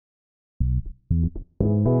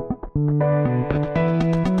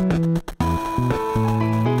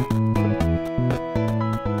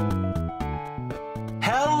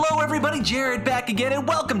Jared back again, and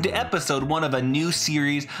welcome to episode 1 of a new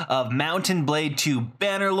series of Mountain Blade 2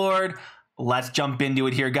 Bannerlord. Let's jump into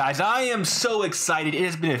it here, guys. I am so excited. It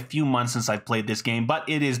has been a few months since I've played this game, but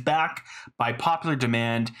it is back by popular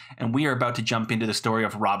demand, and we are about to jump into the story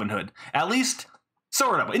of Robin Hood. At least,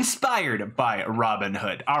 sort of, inspired by Robin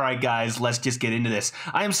Hood. All right, guys, let's just get into this.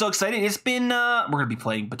 I am so excited. It's been, we're going to be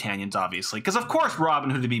playing Battanians, obviously, because of course Robin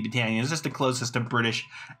Hood to be Battanians is just the closest to British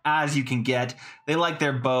as you can get. They like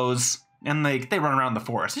their bows, and they run around the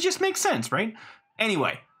forest. It just makes sense, right?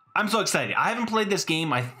 Anyway, I'm so excited. I haven't played this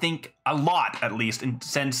game, I think, a lot, at least,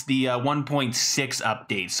 since the 1.6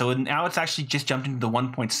 update. So now it's actually just jumped into the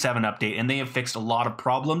 1.7 update, and they have fixed a lot of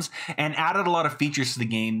problems and added a lot of features to the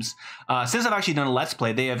games. Since I've actually done a Let's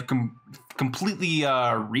Play, they have completely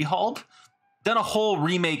rehauled, done a whole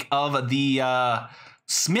remake of the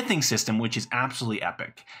smithing system, which is absolutely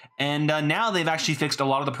epic. And now they've actually fixed a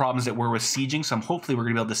lot of the problems that were with sieging, so hopefully we're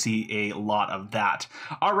going to be able to see a lot of that.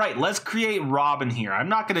 All right, let's create Robin here. I'm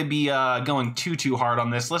not going to be going too hard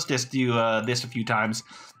on this. Let's just do this a few times.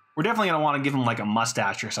 We're definitely going to want to give him like a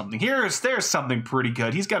mustache or something. There's something pretty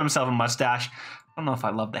good. He's got himself a mustache. I don't know if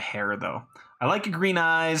I love the hair, though. I like your green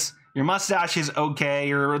eyes. Your mustache is okay.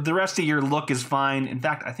 The rest of your look is fine. In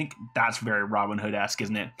fact, I think that's very Robin Hood-esque,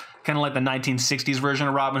 isn't it? Kind of like the 1960s version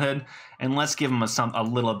of Robin Hood. And let's give him a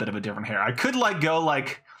little bit of a different hair. I could go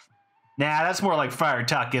like, nah, that's more like Friar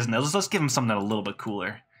Tuck, isn't it? Let's give him something a little bit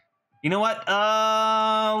cooler. You know what?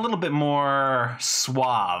 A little bit more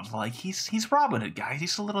suave. Like he's Robin Hood, guys.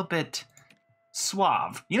 He's a little bit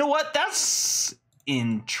suave. You know what? That's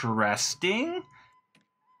interesting.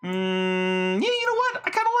 Yeah, you know what? I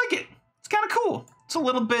kind of like it. It's kind of cool. It's a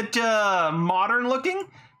little bit modern looking.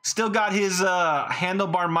 Still got his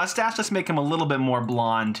handlebar mustache. Let's make him a little bit more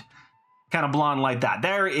blonde. Kind of blonde like that.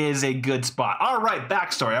 There is a good spot. All right,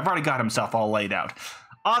 backstory. I've already got himself all laid out.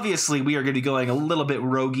 Obviously, we are going to be going a little bit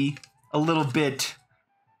roguey. A little bit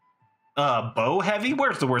bow heavy?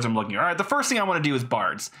 Where's the words I'm looking for? All right, the first thing I want to do is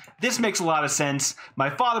bards. This makes a lot of sense.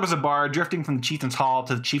 My father was a bard, drifting from the chieftain's hall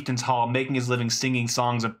to the chieftain's hall, making his living singing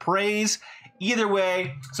songs of praise. Either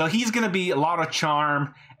way, so he's going to be a lot of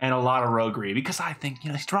charm and a lot of roguery, because I think,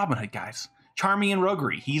 he's Robin Hood, guys. Charming and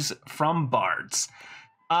roguery. He's from bards.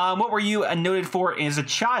 What were you noted for as a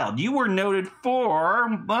child? You were noted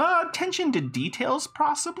for attention to details,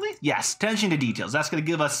 possibly? Yes, attention to details. That's going to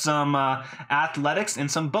give us some athletics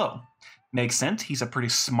and some bow. Makes sense. He's a pretty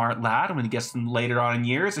smart lad when he gets them later on in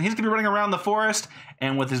years. And he's going to be running around the forest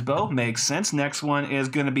and with his bow. Makes sense. Next one is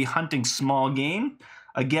going to be hunting small game.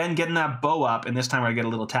 Again, getting that bow up. And this time we're going to get a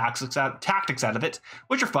little tactics out of it,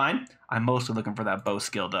 which are fine. I'm mostly looking for that bow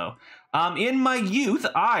skill, though. In my youth,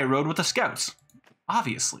 I rode with the scouts.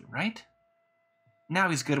 Obviously, right? Now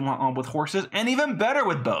he's good with horses and even better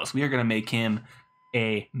with bows. We are going to make him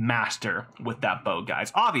a master with that bow,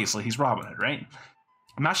 guys. Obviously, he's Robin Hood, right?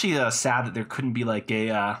 I'm actually sad that there couldn't be like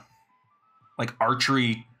a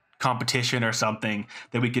archery competition or something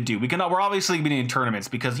that we could do. We're obviously going to be in tournaments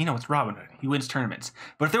because, it's Robin Hood. He wins tournaments.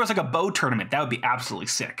 But if there was like a bow tournament, that would be absolutely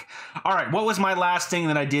sick. All right, what was my last thing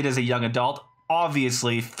that I did as a young adult?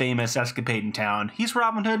 Obviously, famous escapade in town. He's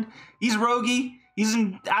Robin Hood. He's roguey. He's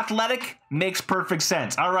athletic. Makes perfect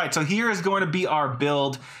sense. All right, so here is going to be our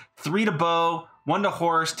build. 3 to bow, 1 to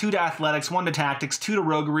horse, 2 to athletics, 1 to tactics, 2 to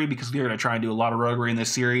roguery, because we're going to try and do a lot of roguery in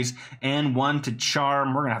this series, and 1 to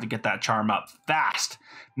charm. We're going to have to get that charm up fast.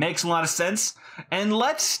 Makes a lot of sense. And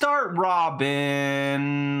let's start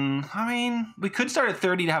Robin. I mean, we could start at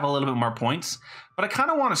 30 to have a little bit more points, but I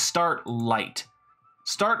kind of want to start light.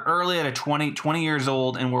 Start early at a 20 years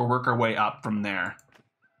old, and we'll work our way up from there.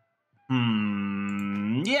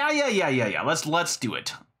 Yeah. Let's do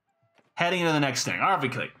it. Heading into the next thing.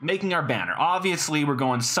 Obviously, making our banner. Obviously, we're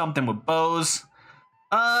going something with bows.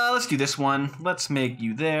 Let's do this one. Let's make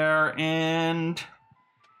you there, and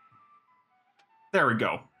there we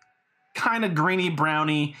go. Kind of greeny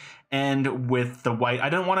browny, and with the white. I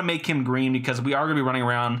don't want to make him green because we are going to be running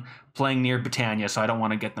around playing near Britannia, so I don't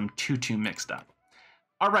want to get them too mixed up.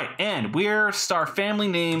 All right, and our family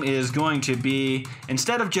name is going to be,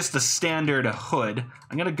 instead of just the standard Hood,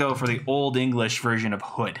 I'm going to go for the Old English version of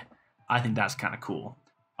Hood. I think that's kind of cool.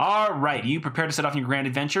 All right, you prepared to set off on your grand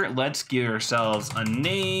adventure? Let's give ourselves a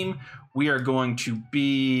name. We are going to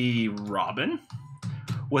be Robin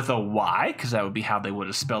with a Y, because that would be how they would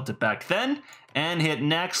have spelt it back then. And hit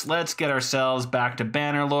next. Let's get ourselves back to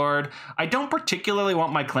Bannerlord. I don't particularly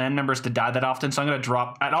want my clan members to die that often, so I'm going to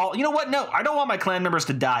drop at all. You know what? No, I don't want my clan members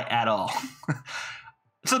to die at all.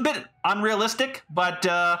 It's a bit unrealistic, but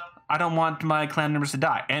I don't want my clan members to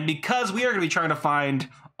die. And because we are going to be trying to find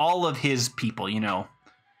all of his people, you know,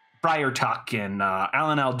 Friar Tuck and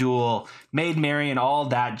Alan Aldul, Maid Marian, all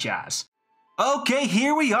that jazz. Okay,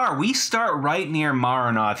 here we are. We start right near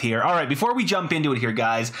Maranov here. All right, before we jump into it here,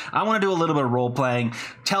 guys, I want to do a little bit of role-playing,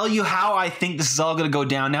 tell you how I think this is all going to go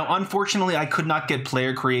down. Now, unfortunately, I could not get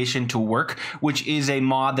player creation to work, which is a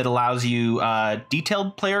mod that allows you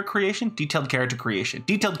detailed character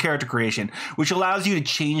creation, which allows you to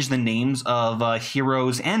change the names of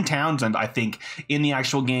heroes and towns, and I think, in the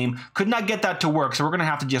actual game. Could not get that to work, so we're going to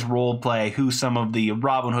have to just role-play who some of the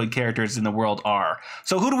Robin Hood characters in the world are.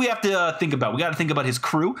 So who do we have to think about? We got to think about his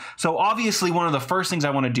crew. So obviously one of the first things I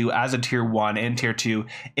want to do as a tier 1 and tier 2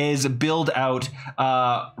 is build out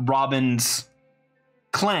Robin's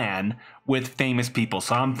clan with famous people.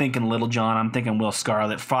 So I'm thinking Little John, I'm thinking Will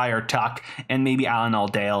Scarlet, Friar Tuck, and maybe Alan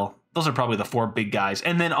Aldale. Those are probably the 4 big guys.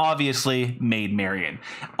 And then obviously Maid Marian.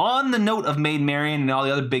 On the note of Maid Marian and all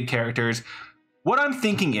the other big characters, what I'm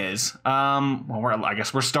thinking is, I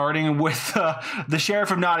guess we're starting with the Sheriff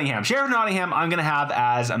of Nottingham. Sheriff of Nottingham I'm going to have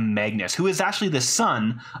as Magnus, who is actually the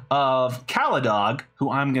son of Caladog, who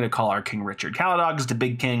I'm going to call our King Richard. Caladog is the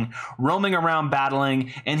big king roaming around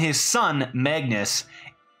battling, and his son, Magnus,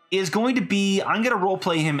 is going to be, I'm going to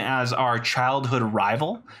roleplay him as our childhood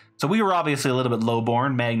rival. So we were obviously a little bit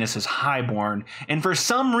lowborn. Magnus is highborn. And for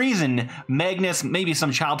some reason, Magnus, maybe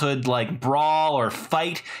some childhood like brawl or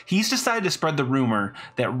fight, he's decided to spread the rumor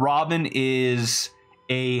that Robin is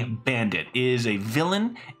a bandit, is a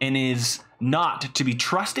villain, and is not to be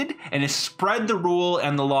trusted, and has spread the rule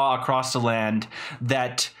and the law across the land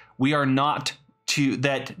that we are not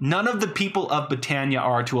that none of the people of Britannia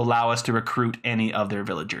are to allow us to recruit any of their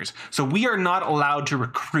villagers. So we are not allowed to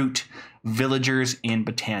recruit villagers in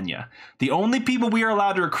Britannia. The only people we are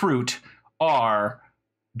allowed to recruit are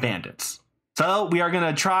bandits. So we are going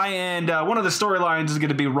to try and one of the storylines is going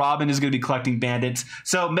to be Robin is going to be collecting bandits.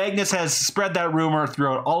 So Magnus has spread that rumor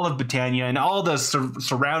throughout all of Britannia and all the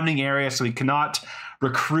surrounding areas, so he cannot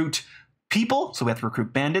recruit people, so we have to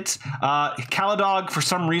recruit bandits. Caladog, for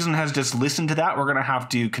some reason, has just listened to that. We're going to have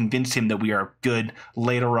to convince him that we are good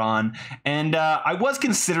later on. And I was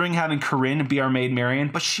considering having Corinne be our Maid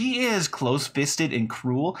Marian, but she is close-fisted and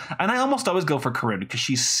cruel, and I almost always go for Corinne because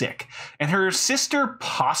she's sick. And her sister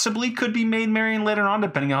possibly could be Maid Marian later on,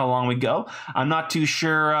 depending on how long we go. I'm not too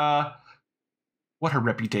sure what her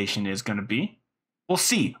reputation is going to be. We'll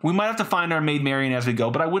see. We might have to find our Maid Marian as we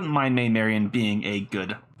go, but I wouldn't mind Maid Marian being a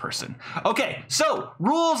good person. Okay, so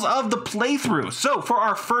rules of the playthrough. So for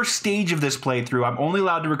our first stage of this playthrough, I'm only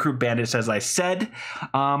allowed to recruit bandits, as I said.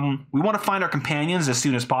 We want to find our companions as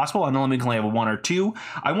soon as possible. I know we can only have 1 or 2.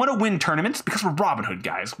 I want to win tournaments because we're Robin Hood,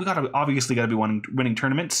 guys. We obviously got to be winning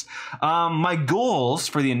tournaments. My goals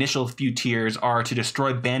for the initial few tiers are to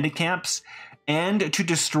destroy bandit camps and to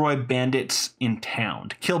destroy bandits in town,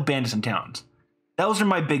 to kill bandits in towns. Those are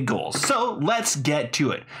my big goals. So let's get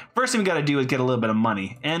to it. First thing we got to do is get a little bit of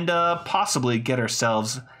money and possibly get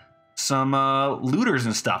ourselves some looters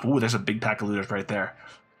and stuff. Ooh, there's a big pack of looters right there.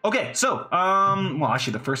 Okay, so, well,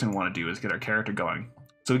 actually, the first thing we want to do is get our character going.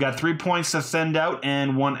 So we got 3 points to send out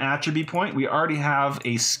and 1 attribute point. We already have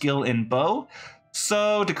a skill in bow.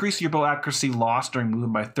 So decreases your bow accuracy lost during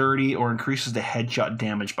movement by 30 or increases the headshot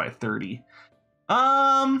damage by 30.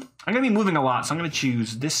 I'm going to be moving a lot, so I'm going to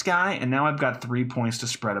choose this guy, and now I've got 3 points to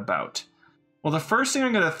spread about. Well, the first thing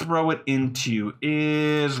I'm going to throw it into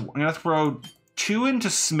is, I'm going to throw 2 into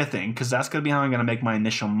smithing, because that's going to be how I'm going to make my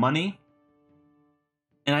initial money.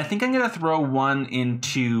 And I think I'm going to throw 1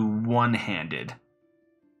 into one-handed.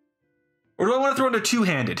 Or do I want to throw it into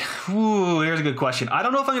two-handed? Ooh, here's a good question. I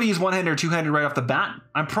don't know if I'm going to use one-handed or two-handed right off the bat.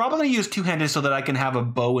 I'm probably going to use two-handed so that I can have a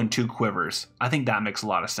bow and 2 quivers. I think that makes a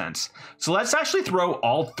lot of sense. So let's actually throw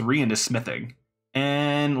all 3 into smithing.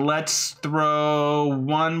 And let's throw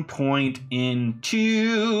 1 point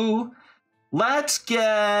into... Let's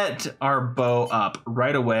get our bow up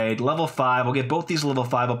right away. Level 5. We'll get both these level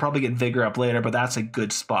 5. I'll probably get vigor up later, but that's a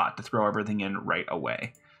good spot to throw everything in right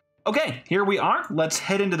away. Okay, here we are. Let's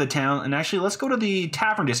head into the town, and actually, let's go to the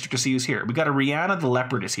tavern district to see who's here. We got a Rihanna the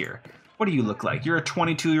Leopard is here. What do you look like? You're a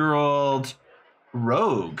 22-year-old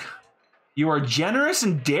rogue. You are generous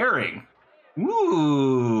and daring.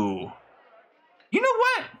 Ooh. You know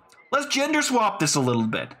what? Let's gender swap this a little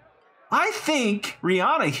bit. I think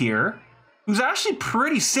Rihanna here, who's actually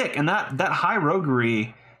pretty sick, and that high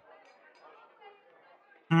roguery.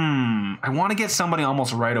 I want to get somebody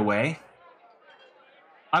almost right away.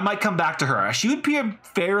 I might come back to her. She would be a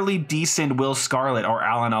fairly decent Will Scarlet or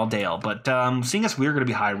Alan Aldale, but seeing as we're going to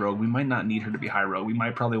be high rogue, we might not need her to be high rogue. We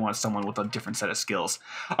might probably want someone with a different set of skills.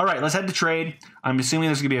 All right, let's head to trade. I'm assuming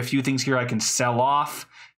there's going to be a few things here I can sell off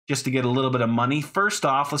just to get a little bit of money. First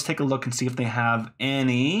off, let's take a look and see if they have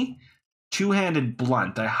any two-handed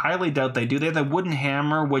blunt. I highly doubt they do. They have the wooden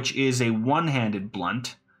hammer, which is a one-handed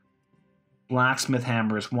blunt. Blacksmith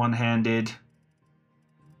hammer is one-handed.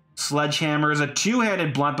 Sledgehammer is a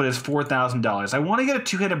two-handed blunt, but it's $4,000. I want to get a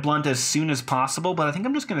two-handed blunt as soon as possible, but I think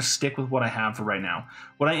I'm just going to stick with what I have for right now.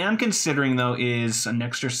 What I am considering, though, is an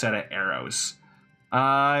extra set of arrows.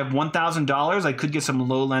 I have $1,000. I could get some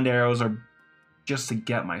lowland arrows or just to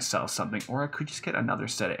get myself something, or I could just get another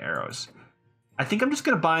set of arrows. I think I'm just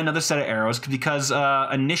going to buy another set of arrows because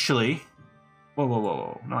initially...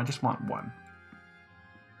 Whoa. No, I just want one.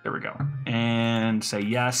 There we go. And say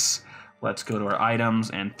yes. Let's go to our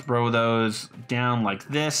items and throw those down like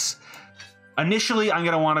this. Initially, I'm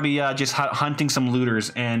going to want to be just hunting some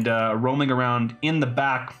looters and roaming around in the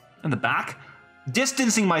back,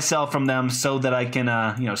 distancing myself from them so that I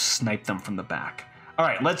can, snipe them from the back. All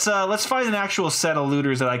right, let's find an actual set of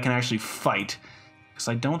looters that I can actually fight, because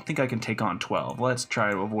I don't think I can take on 12. Let's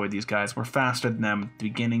try to avoid these guys. We're faster than them at the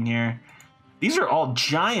beginning here. These are all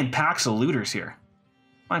giant packs of looters here.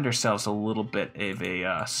 Find ourselves a little bit of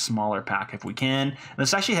a smaller pack if we can. And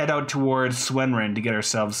let's actually head out towards Swenren to get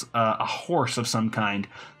ourselves a horse of some kind.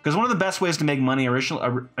 Because one of the best ways to make money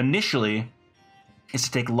initially is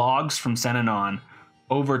to take logs from Senanon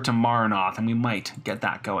over to Maranoth, and we might get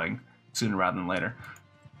that going sooner rather than later.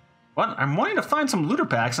 But I'm wanting to find some looter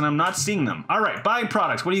packs, and I'm not seeing them. All right, buying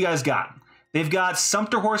products. What do you guys got? They've got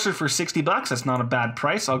Sumpter horses for $60. That's not a bad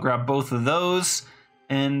price. I'll grab both of those.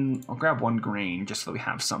 And I'll grab one grain just so we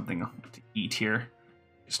have something to eat here.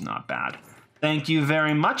 It's not bad. Thank you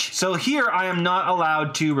very much. So here I am not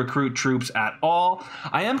allowed to recruit troops at all.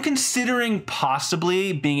 I am considering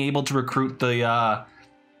possibly being able to recruit the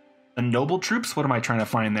noble troops. What am I trying to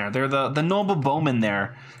find there? They're the noble bowmen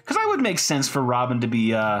there. Because that would make sense for Robin to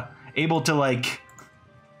be able to like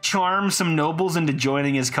charm some nobles into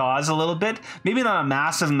joining his cause a little bit. Maybe not a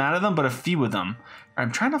massive amount of them, but a few of them. I'm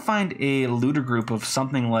trying to find a looter group of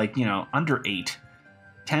something like, under 8.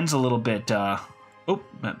 10's a little bit, oh,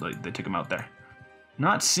 they took him out there.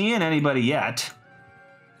 Not seeing anybody yet.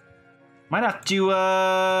 Might have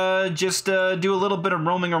to just do a little bit of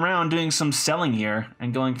roaming around, doing some selling here,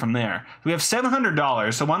 and going from there. We have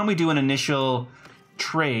 $700, so why don't we do an initial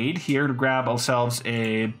trade here to grab ourselves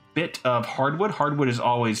a bit of hardwood. Hardwood is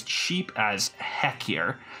always cheap as heck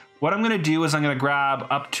here. What I'm going to do is I'm going to grab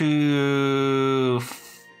up to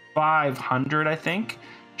 500, I think.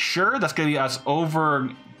 Sure, that's going to be us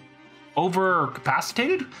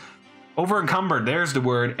over-capacitated? Over-encumbered, there's the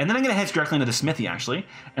word. And then I'm going to head directly into the smithy, actually.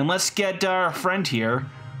 And let's get our friend here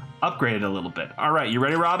upgraded a little bit. All right, you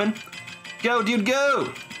ready, Robin? Go, dude,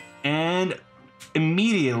 go! And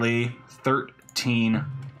immediately, 13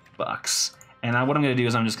 bucks. And what I'm going to do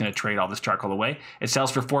is I'm just going to trade all this charcoal away. It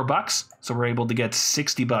sells for $4, so we're able to get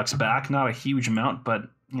 60 bucks back. Not a huge amount, but,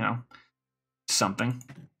 something.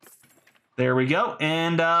 There we go.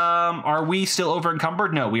 And are we still over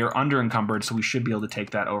encumbered? No, we are under encumbered, so we should be able to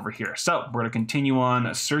take that over here. So we're going to continue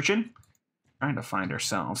on searching, trying to find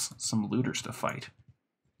ourselves some looters to fight.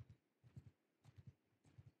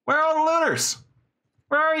 Where are all the looters?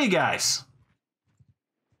 Where are you guys?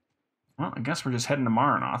 Well, I guess we're just heading to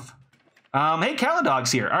Maranoth. Hey, Caladog's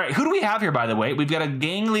here. All right, who do we have here, by the way? We've got a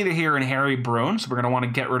gang leader here in Harry Brune, so we're going to want to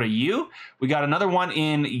get rid of you. We got another one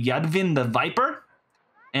in Yudvin the Viper.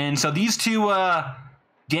 And so these two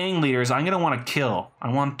gang leaders, I'm going to want to kill. I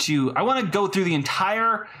want to go through the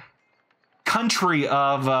entire country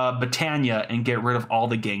of Britannia and get rid of all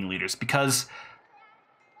the gang leaders because,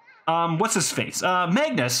 what's his face?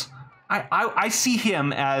 Magnus. I see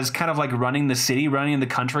him as kind of like running the city, running the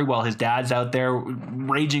country while his dad's out there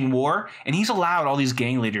raging war, and he's allowed all these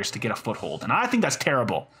gang leaders to get a foothold, and I think that's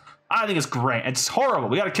terrible. I think it's great. It's horrible.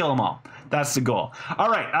 We got to kill them all. That's the goal. All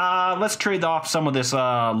right, let's trade off some of this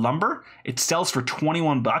lumber. It sells for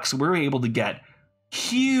 21 bucks. We were able to get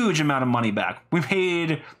huge amount of money back. We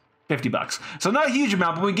paid 50 bucks. So not a huge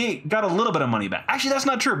amount, but we got a little bit of money back. Actually, that's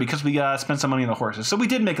not true because we spent some money on the horses. So we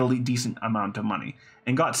did make a decent amount of money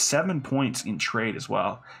and got 7 points in trade as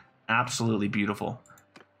well. Absolutely beautiful.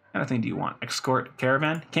 What kind of thing do you want? Escort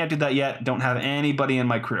caravan? Can't do that yet. Don't have anybody in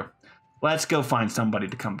my crew. Let's go find somebody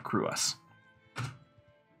to come crew us.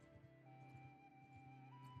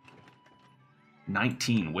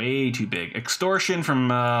 19, way too big. Extortion from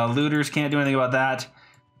looters, can't do anything about that.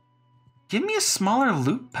 Give me a smaller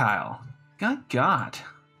loot pile. Good God.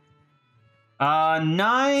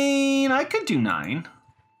 9. I could do 9.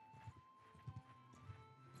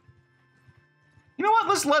 You know what?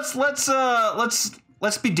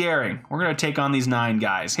 Let's be daring. We're gonna take on these 9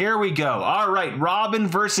 guys. Here we go. All right, Robin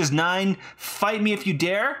versus 9. Fight me if you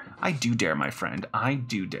dare. I do dare, my friend. I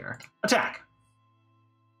do dare. Attack.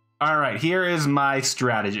 All right, here is my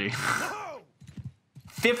strategy.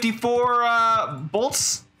 54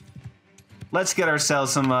 bolts. Let's get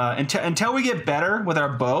ourselves some, until we get better with our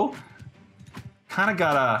bow, kind of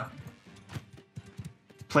gotta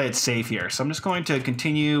play it safe here. So I'm just going to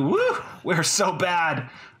continue. Woo, we're so bad.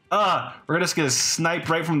 We're just gonna snipe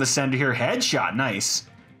right from the center here. Headshot, nice.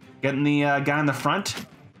 Getting the guy in the front,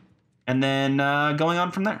 and then going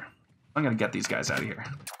on from there. I'm gonna get these guys out of here.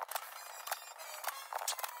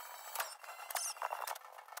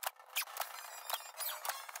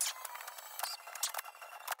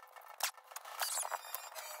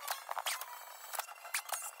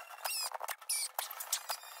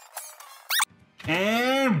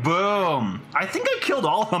 And boom. I think I killed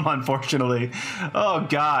all of them, unfortunately. Oh,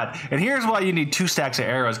 God. And here's why you need 2 stacks of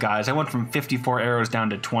arrows, guys. I went from 54 arrows down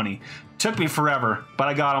to 20. Took me forever, but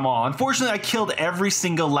I got them all. Unfortunately, I killed every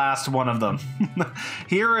single last one of them.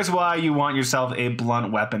 Here is why you want yourself a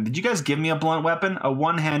blunt weapon. Did you guys give me a blunt weapon? A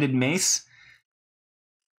one-handed mace?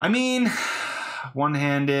 I mean,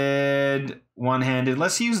 one-handed.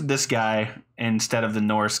 Let's use this guy instead of the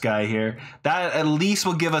Norse guy here. That at least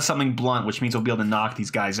will give us something blunt, which means we'll be able to knock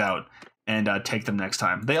these guys out and take them next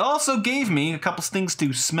time. They also gave me a couple things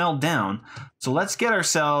to smelt down. So let's get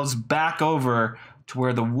ourselves back over to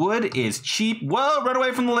where the wood is cheap. Whoa, run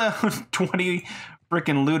away from the 20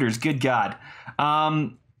 freaking looters. Good God.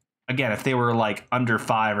 Again, if they were like under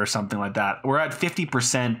 5 or something like that. We're at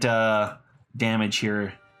 50% damage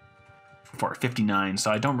here. For 59, so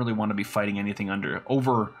I don't really want to be fighting anything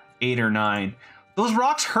over 8 or 9. Those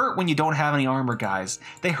rocks hurt when you don't have any armor, guys.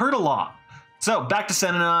 They hurt a lot. So back to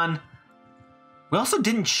Senanon. We also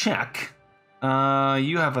didn't check.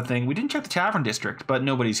 You have a thing. We didn't check the tavern district, but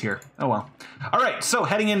nobody's here. Oh well. All right, so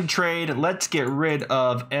heading into trade. Let's get rid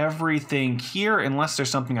of everything here, unless there's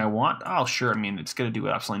something I want. Oh sure. I mean, it's gonna do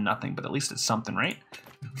absolutely nothing, but at least it's something, right?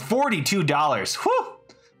 $42. Whew.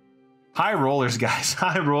 High rollers, guys.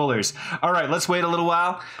 High rollers. All right, let's wait a little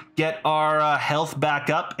while, get our health back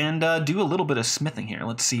up, and do a little bit of smithing here.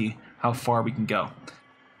 Let's see how far we can go.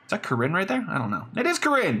 Is that Corinne right there? I don't know. It is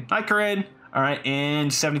Corinne. Hi, Corinne. All right,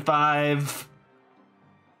 and 75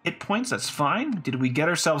 hit points. That's fine. Did we get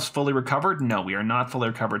ourselves fully recovered? No, we are not fully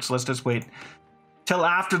recovered. So let's just wait till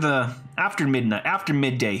after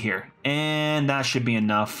midday here, and that should be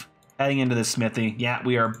enough. Heading into the smithy. Yeah,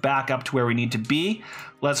 we are back up to where we need to be.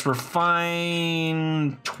 Let's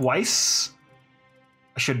refine twice.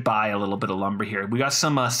 I should buy a little bit of lumber here. We got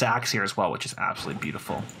some sacks here as well, which is absolutely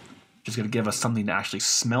beautiful. Which is going to give us something to actually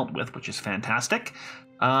smelt with, which is fantastic.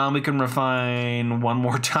 We can refine one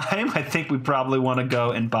more time. I think we probably want to go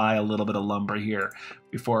and buy a little bit of lumber here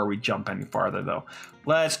before we jump any farther, though.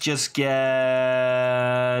 Let's just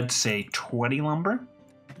get, say, 20 lumber.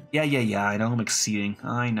 Yeah, I know I'm exceeding.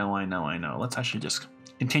 I know. Let's actually just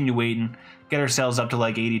continue waiting. Get ourselves up to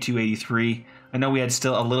like 82, 83. I know we had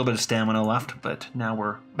still a little bit of stamina left, but now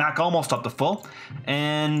we're back almost up to full.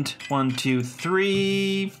 And 1, 2,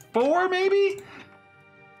 3, 4 maybe?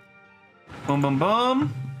 Boom, boom,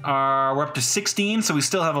 boom. We're up to 16, so we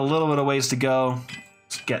still have a little bit of ways to go.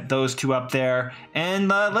 Let's get those 2 up there. And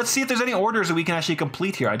let's see if there's any orders that we can actually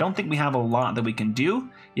complete here. I don't think we have a lot that we can do.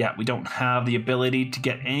 Yeah, we don't have the ability to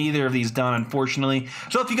get either of these done, unfortunately.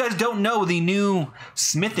 So if you guys don't know the new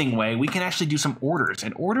smithing way, we can actually do some orders.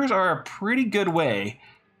 And orders are a pretty good way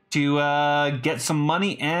to get some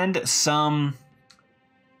money and some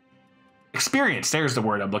experience. There's the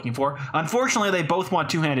word I'm looking for. Unfortunately, they both want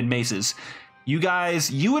 2-handed maces. You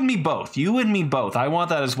guys, you and me both. I want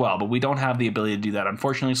that as well, but we don't have the ability to do that,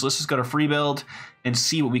 unfortunately. So let's just go to free build and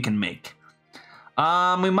see what we can make.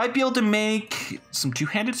 We might be able to make some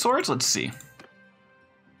 2-handed swords. Let's see.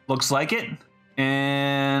 Looks like it.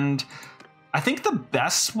 And I think the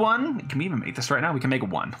best one, can we even make this right now? We can make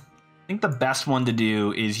 1. I think the best one to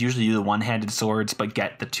do is usually do the 1-handed swords, but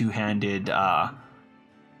get the 2-handed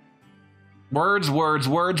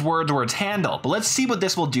words, handle. But let's see what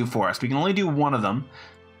this will do for us. We can only do 1 of them,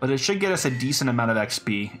 but it should get us a decent amount of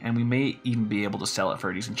XP, and we may even be able to sell it for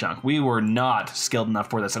a decent chunk. We were not skilled enough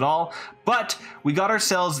for this at all, but we got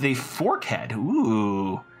ourselves the fork head.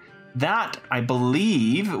 Ooh. That, I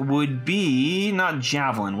believe, would be not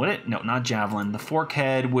javelin, would it? No, not javelin. The fork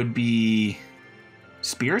head would be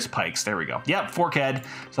spears, pikes. There we go. Yep, fork head.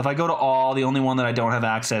 So if I go to all, the only one that I don't have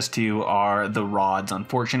access to are the rods,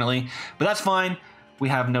 unfortunately. But that's fine. We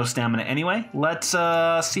have no stamina anyway. Let's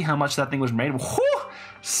see how much that thing was made. Whew!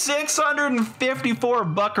 654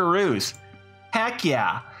 buckaroos. Heck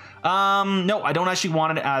yeah. No, I don't actually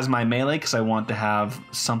want it as my melee because I want to have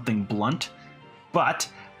something blunt. But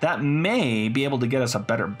that may be able to get us a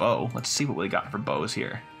better bow. Let's see what we got for bows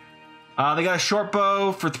here. They got a short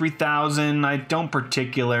bow for 3,000. I don't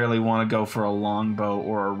particularly want to go for a long bow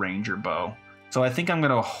or a ranger bow. So I think I'm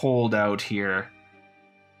going to hold out here.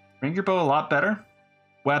 Ranger bow a lot better.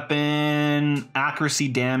 Weapon, accuracy,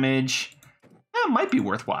 damage. That might be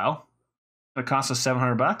worthwhile. It costs us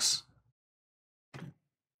 700 bucks.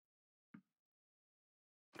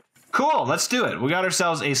 Cool, let's do it. We got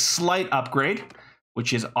ourselves a slight upgrade,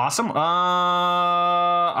 which is awesome.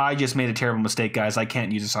 I just made a terrible mistake, guys. I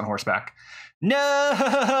can't use this on horseback.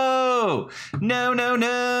 No! No, no,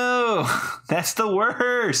 no! That's the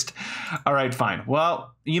worst. All right, fine.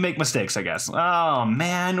 Well, you make mistakes, I guess. Oh,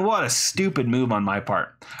 man, what a stupid move on my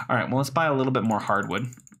part. All right, well, let's buy a little bit more hardwood.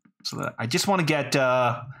 So that I just want to get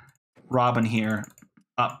Robin here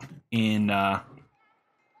up in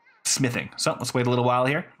smithing. So let's wait a little while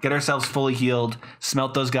here, get ourselves fully healed,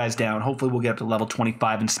 smelt those guys down. Hopefully we'll get up to level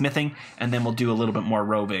 25 in smithing, and then we'll do a little bit more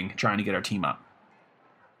roving, trying to get our team up.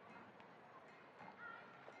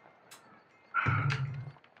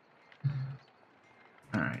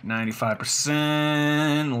 All right,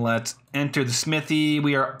 95%. Let's enter the smithy.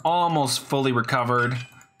 We are almost fully recovered.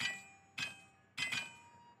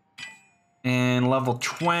 And level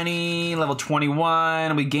 20, level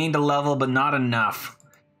 21. We gained a level, but not enough.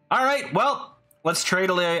 All right, well, let's trade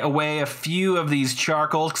away a few of these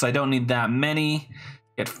charcoals because I don't need that many.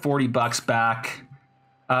 Get 40 bucks back.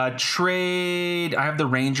 Trade. I have the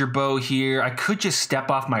ranger bow here. I could just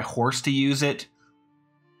step off my horse to use it.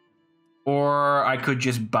 Or I could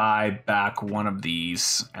just buy back one of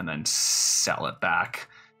these and then sell it back.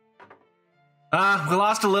 We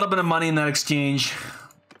lost a little bit of money in that exchange,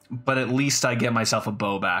 but at least I get myself a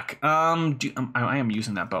bow back. I am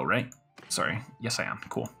using that bow, right? Sorry. Yes, I am.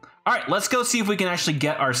 Cool. All right, let's go see if we can actually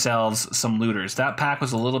get ourselves some looters. That pack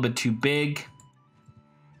was a little bit too big.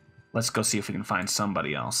 Let's go see if we can find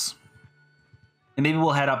somebody else. And maybe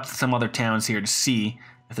we'll head up to some other towns here to see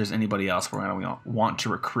if there's anybody else we're going to want to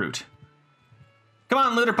recruit. Come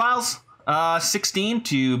on, looter piles. 16,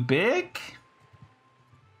 too big.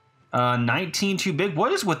 19, too big.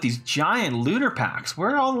 What is with these giant looter packs?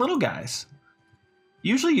 Where are all the little guys?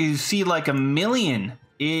 Usually you see like a million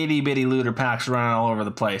itty-bitty looter packs running all over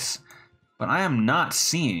the place. But I am not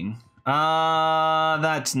seeing.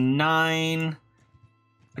 That's 9.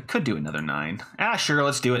 I could do another 9. Ah, sure,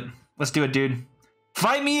 let's do it. Let's do it, dude.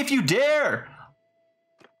 Fight me if you dare!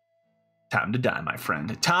 Time to die, my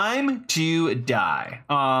friend. Time to die.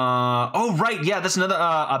 Oh, right. Yeah, that's another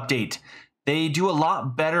update. They do a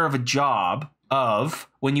lot better of a job of,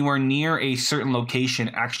 when you are near a certain location,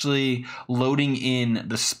 actually loading in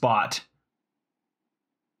the spot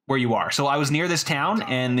where you are. So I was near this town,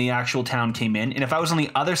 and the actual town came in. And if I was on the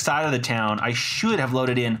other side of the town, I should have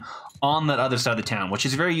loaded in on that other side of the town, which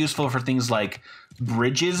is very useful for things like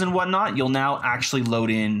bridges and whatnot. You'll now actually load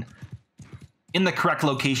in the correct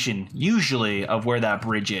location, usually, of where that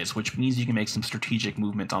bridge is, which means you can make some strategic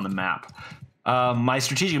movement on the map. My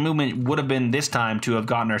strategic movement would have been this time to have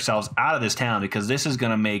gotten ourselves out of this town, because this is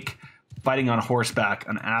going to make fighting on horseback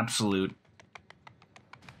an absolute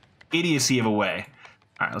idiocy of a way.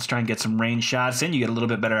 All right, let's try and get some range shots in. You get a little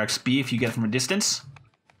bit better XP if you get it from a distance.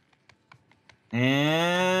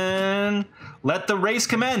 And let the race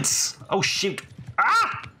commence. Oh, shoot.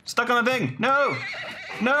 Ah! Stuck on the thing. No!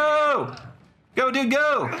 No! Go, dude,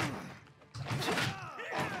 go!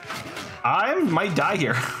 I might die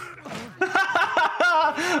here.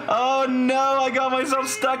 Oh, no, I got myself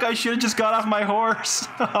stuck. I should have just got off my horse.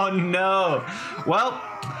 Oh, no. Well,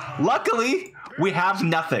 luckily, we have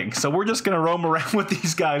nothing. So we're just going to roam around with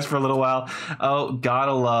these guys for a little while. Oh,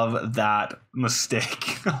 gotta love that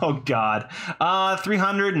mistake. Oh, God.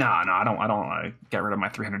 300? No, I don't want to get rid of my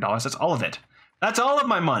 $300. That's all of it. That's all of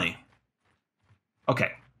my money.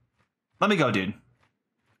 Okay. Let me go, dude.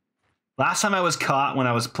 Last time I was caught when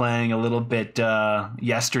I was playing a little bit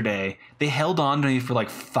yesterday, they held on to me for like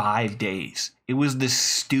 5 days. It was the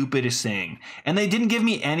stupidest thing. And they didn't give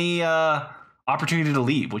me any opportunity to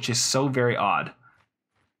leave, which is so very odd.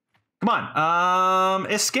 Come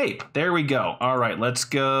on. Escape. There we go. All right, let's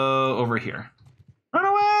go over here. Run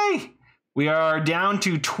away! We are down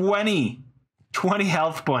to 20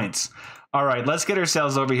 health points. All right, let's get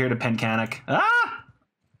ourselves over here to Pencanic. Ah!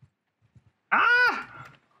 Ah!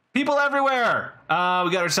 People everywhere! We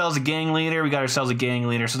got ourselves a gang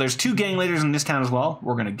leader. So there's 2 gang leaders in this town as well.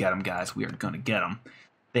 We're going to get them, guys. We are going to get them.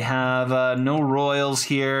 They have no royals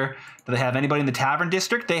here. Do they have anybody in the tavern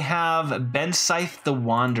district? They have Bensythe the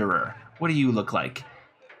Wanderer. What do you look like?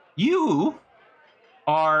 You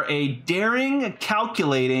are a daring,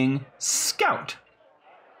 calculating scout.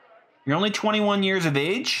 You're only 21 years of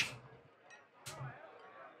age.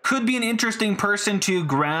 Could be an interesting person to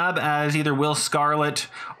grab as either Will Scarlet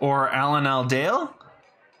or Alan Aldale.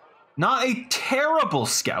 Not a terrible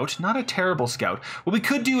scout. Not a terrible scout. What we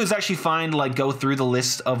could do is actually find, like, go through the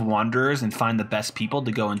list of wanderers and find the best people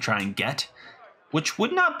to go and try and get. Which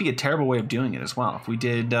would not be a terrible way of doing it as well. If we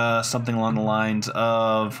did something along the lines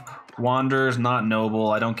of wanderers, not noble,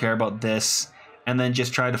 I don't care about this. And then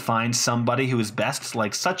just try to find somebody who is best,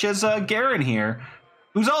 like such as Garen here,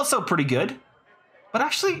 who's also pretty good. But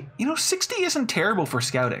actually, you know, 60 isn't terrible for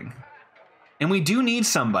scouting. And we do need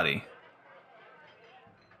somebody.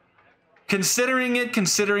 Considering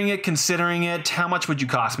it, how much would you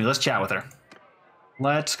cost me? Let's chat with her.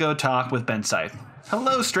 Let's go talk with Bensythe.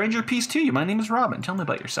 Hello, stranger, peace to you. My name is Robin. Tell me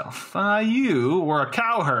about yourself. You were a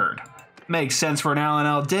cowherd. Makes sense for an Alan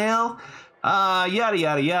Aldale. Yada,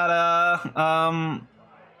 yada, yada.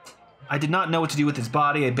 I did not know what to do with his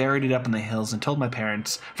body. I buried it up in the hills and told my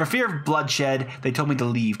parents. For fear of bloodshed, they told me to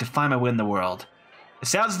leave, to find my way in the world. It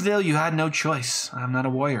sounds as though you had no choice. I'm not a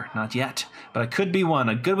warrior, not yet. But I could be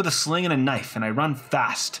one, good with a sling and a knife, and I run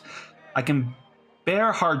fast. I can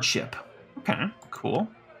bear hardship. Okay, cool.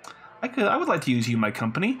 I would like to use you in my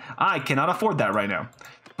company. I cannot afford that right now.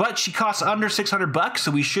 But she costs under 600 bucks,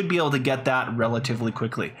 so we should be able to get that relatively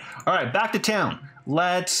quickly. All right, back to town.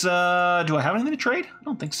 Let's, do I have anything to trade? I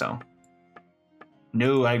don't think so.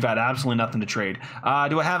 No, I've got absolutely nothing to trade.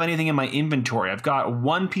 Do I have anything in my inventory? I've got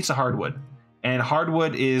one piece of hardwood. And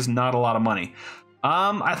hardwood is not a lot of money.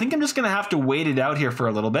 I think I'm just going to have to wait it out here for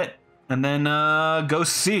a little bit. And then go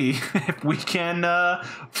see if we can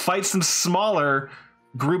fight some smaller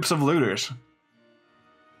groups of looters.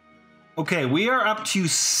 Okay, we are up to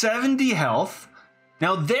 70 health.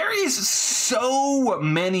 Now, there is so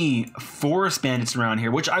many forest bandits around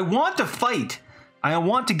here, which I want to fight. I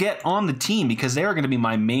want to get on the team because they are going to be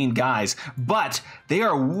my main guys, but they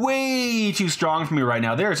are way too strong for me right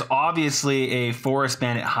now. There's obviously a forest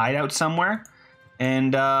bandit hideout somewhere.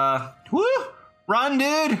 And, woo! Run,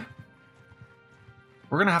 dude!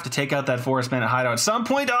 We're going to have to take out that forest bandit hideout at some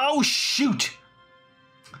point. Oh, shoot!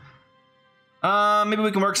 Maybe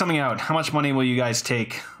we can work something out. How much money will you guys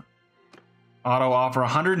take? Auto offer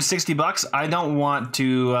 160 bucks. I don't want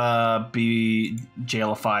to be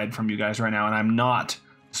jailified from you guys right now, and I'm not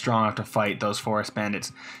strong enough to fight those forest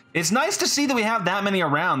bandits. It's nice to see that we have that many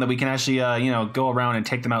around that we can actually, you know, go around and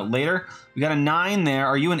take them out later. We got a 9 there.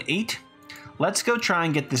 Are you an 8? Let's go try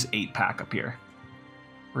and get this 8-pack up here.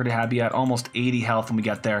 We're gonna have you at almost 80 health when we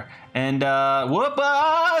get there. And whoop!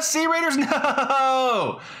 Sea Raiders,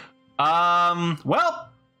 no! Well,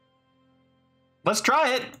 let's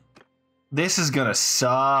try it. This is gonna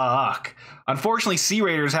suck. Unfortunately, Sea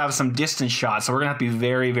Raiders have some distance shots, so we're gonna have to be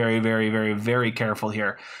very, very, very, very, very careful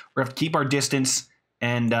here. We're gonna have to keep our distance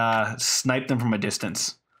and snipe them from a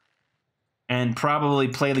distance. And probably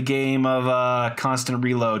play the game of constant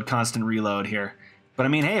reload here. But I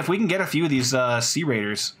mean, hey, if we can get a few of these Sea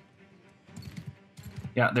Raiders,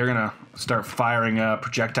 yeah, they're gonna start firing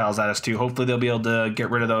projectiles at us too. Hopefully they'll be able to get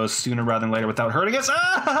rid of those sooner rather than later without hurting us.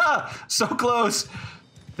 Ah! So close.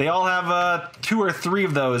 They all have 2 or 3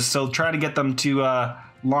 of those, so trying to get them to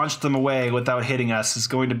launch them away without hitting us is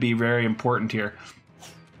going to be very important here.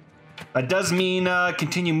 That does mean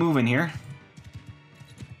continue moving here.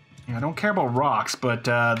 Yeah, I don't care about rocks, but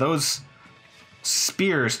those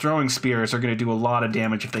spears, throwing spears, are going to do a lot of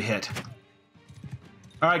damage if they hit.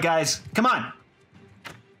 All right, guys, come on.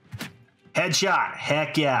 Headshot.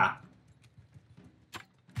 Heck yeah.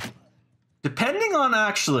 Depending on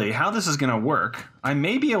actually how this is going to work, I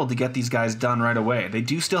may be able to get these guys done right away. They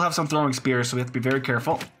do still have some throwing spears, so we have to be very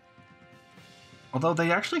careful. Although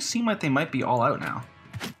they actually seem like they might be all out now.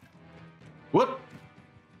 Whoop!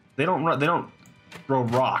 They don't throw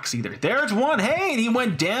rocks either. There's one. Hey, and he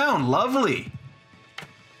went down. Lovely.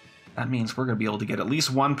 That means we're going to be able to get at least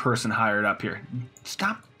one person hired up here.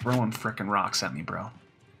 Stop throwing frickin' rocks at me, bro.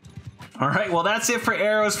 All right, well, that's it for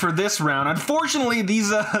arrows for this round. Unfortunately,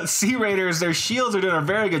 these Sea Raiders, their shields are doing a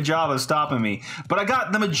very good job of stopping me. But I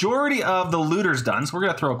got the majority of the looters done, so we're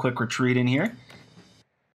going to throw a quick retreat in here.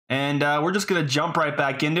 And we're just going to jump right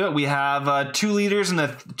back into it. We have 2 looters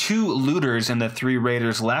and the 3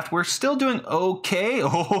 raiders left. We're still doing okay.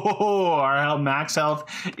 Oh, our max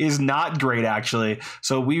health is not great, actually.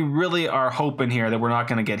 So we really are hoping here that we're not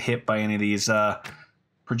going to get hit by any of these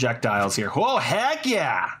projectiles here. Oh, heck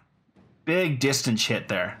yeah! Big distance hit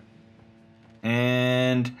there.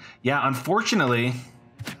 And yeah, unfortunately,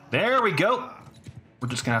 there we go. We're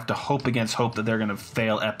just gonna have to hope against hope that they're gonna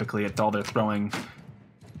fail epically at all their throwing,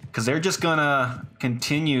 because they're just gonna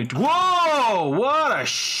continue to... Whoa! What a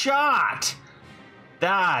shot!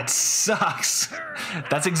 That sucks.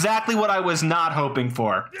 That's exactly what I was not hoping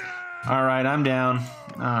for. All right, I'm down.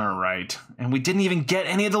 All right. And we didn't even get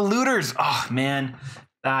any of the looters. Oh, man.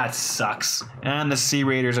 That sucks. And the Sea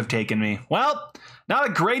Raiders have taken me. Well, not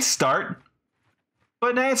a great start,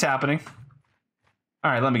 but now it's happening.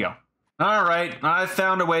 All right, let me go. All right, I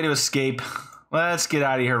found a way to escape. Let's get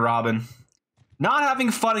out of here, Robin. Not having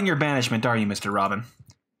fun in your banishment, are you, Mr. Robin?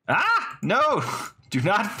 Ah, no. Do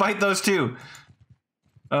not fight those two.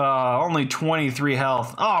 Only 23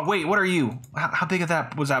 health. Oh, wait, what are you? How big of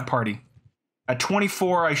that was that party? At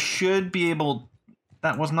 24, I should be able...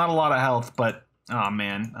 That was not a lot of health, but... Oh,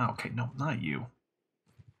 man. Okay, no, not you.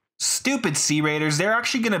 Stupid Sea Raiders. They're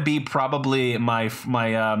actually going to be probably my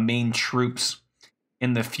main troops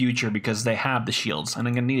in the future because they have the shields, and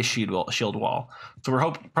I'm going to need a shield wall. So we're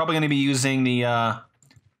probably going to be using the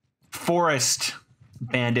forest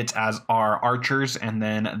bandits as our archers, and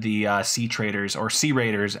then the sea traders or Sea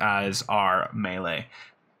Raiders as our melee,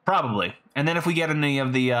 probably. And then if we get any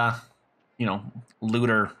of the you know,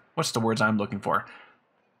 looter, what's the words I'm looking for,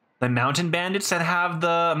 the mountain bandits that have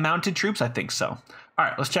the mounted troops, I think so. All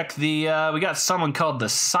right, let's check the we got someone called the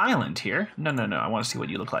Silent here. No, I want to see what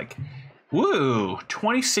you look like. Woo,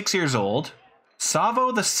 26 years old,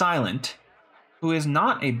 Savo the Silent, who is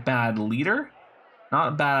not a bad leader.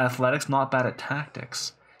 Not bad at athletics, not bad at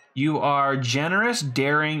tactics. You are generous,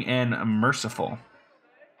 daring, and merciful.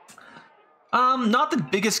 Not the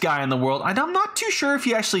biggest guy in the world. I'm not too sure if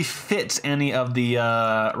he actually fits any of the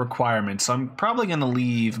requirements, so I'm probably going to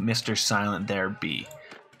leave Mr. Silent there be.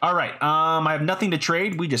 All right, I have nothing to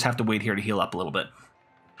trade. We just have to wait here to heal up a little bit.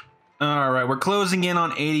 All right, we're closing in on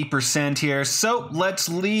 80% here, so let's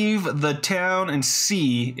leave the town and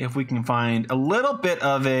see if we can find a little bit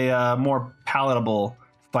of a more palatable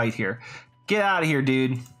fight here. Get out of here,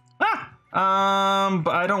 dude. Ah!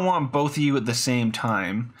 But I don't want both of you at the same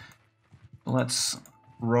time. Let's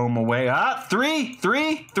roam away. Ah, three.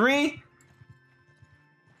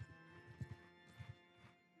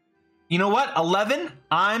 You know what? 11?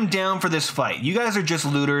 I'm down for this fight. You guys are just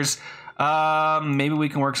looters. Maybe we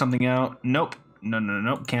can work something out. Nope.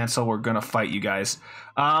 No. Cancel. We're gonna fight you guys.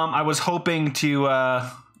 I was hoping to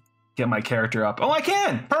get my character up. Oh, I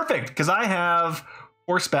can. Perfect. Because I have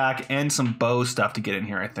horseback and some bow stuff to get in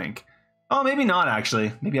here, I think. Oh, maybe not,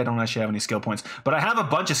 actually. Maybe I don't actually have any skill points. But I have a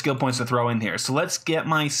bunch of skill points to throw in here. So let's get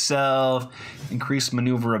myself increased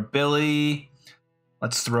maneuverability.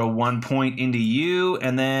 Let's throw 1 point into you.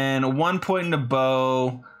 And then 1 point into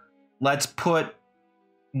bow. Let's put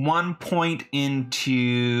 1 point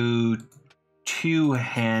into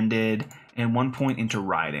two-handed and 1 point into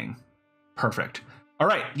riding. Perfect. All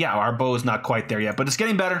right, yeah, our bow is not quite there yet, but it's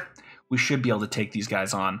getting better. We should be able to take these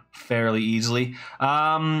guys on fairly easily.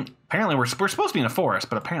 Apparently we're supposed to be in a forest,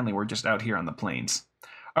 but apparently we're just out here on the plains.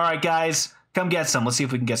 All right, guys, come get some. Let's see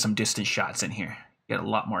if we can get some distance shots in here. Get a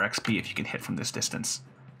lot more XP if you can hit from this distance.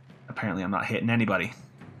 Apparently I'm not hitting anybody.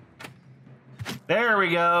 There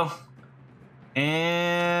we go.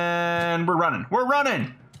 And we're running. We're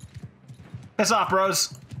running. Piss off,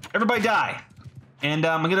 bros. Everybody die. And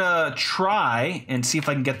I'm gonna try and see if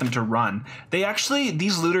I can get them to run. They actually,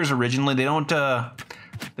 these looters originally, they don't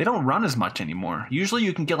run as much anymore. Usually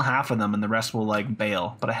you can kill half of them and the rest will like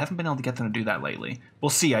bail, but I haven't been able to get them to do that lately.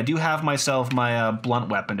 We'll see. I do have myself my blunt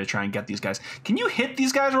weapon to try and get these guys. Can you hit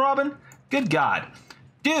these guys, Robin? Good God.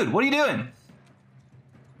 Dude, what are you doing?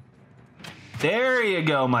 There you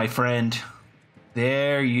go, my friend.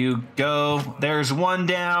 There you go. There's one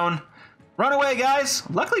down. Run away, guys.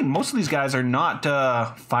 Luckily, most of these guys are not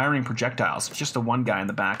firing projectiles. It's just the one guy in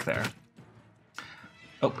the back there.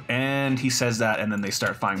 Oh, and he says that, and then they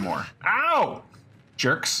start firing more. Ow!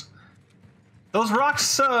 Jerks. Those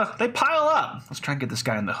rocks, they pile up. Let's try and get this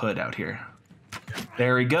guy in the hood out here.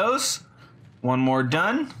 There he goes. One more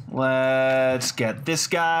done. Let's get this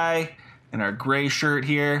guy in our gray shirt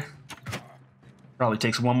here. Probably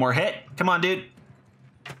takes one more hit. Come on, dude.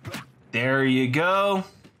 There you go.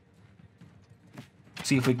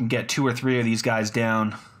 See if we can get 2 or 3 of these guys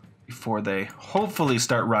down before they hopefully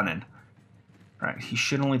start running. All right, he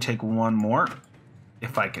should only take one more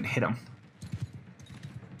if I can hit him.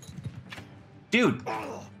 Dude.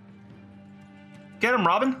 Get him,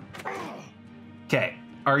 Robin. Okay.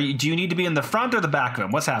 Do you need to be in the front or the back of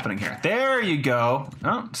him? What's happening here? There you go.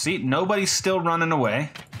 Oh, see, nobody's still running away.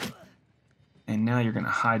 And now you're going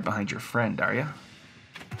to hide behind your friend, are you?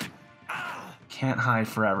 can't hide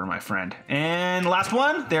forever, my friend. And last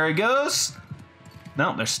one. There he goes.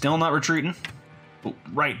 No, they're still not retreating. Oh,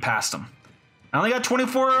 right past them. I only got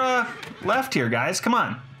 24 left here, guys. Come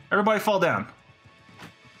on. Everybody fall down.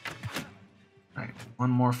 All right, one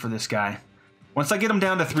more for this guy. Once I get them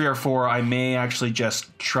down to 3 or 4, I may actually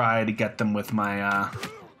just try to get them with my...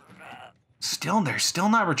 They're still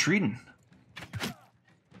not retreating.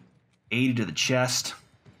 80 to the chest.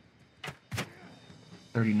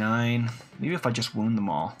 39. Maybe if I just wound them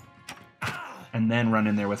all. And then run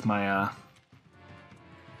in there with my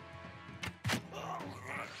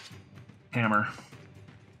hammer.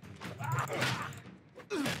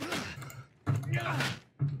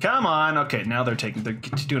 Come on. Okay, now they're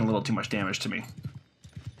doing a little too much damage to me.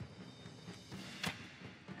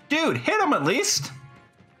 Dude, hit him at least.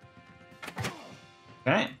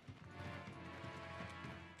 Okay.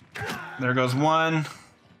 There goes one.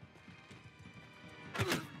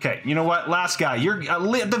 Okay, you know what? Last guy. You're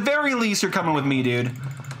at the very least you're coming with me, dude.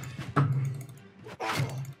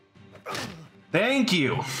 Thank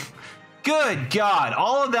you. Good God.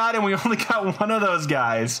 All of that and we only got one of those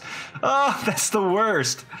guys. Oh, that's the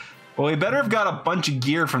worst. Well, we better have got a bunch of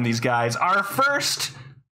gear from these guys. Our first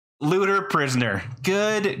looter prisoner.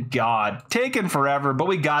 Good God. Taken forever, but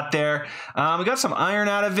we got there. We got some iron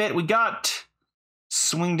out of it. We got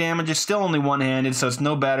swing damage. It's still only one-handed, so it's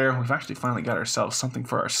no better. We've actually finally got ourselves something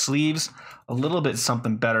for our sleeves. A little bit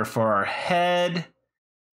something better for our head.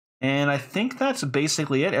 And I think that's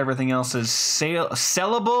basically it. Everything else is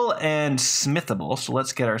sellable and smithable. So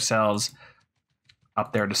let's get ourselves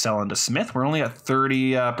up there to sell into smith. We're only at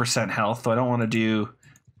 30% health, so I don't want to do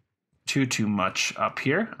too much up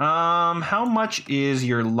here. How much is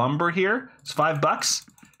your lumber here? It's $5.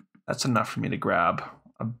 That's enough for me to grab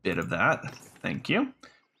a bit of that. Thank you.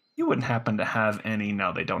 You wouldn't happen to have any?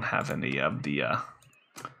 No, they don't have any of the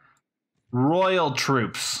royal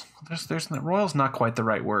troops. Royal's not quite the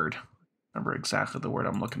right word. Remember exactly the word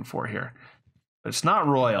I'm looking for here. But it's not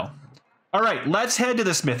royal. All right, let's head to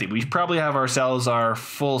the smithy. We probably have ourselves our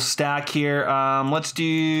full stack here. Let's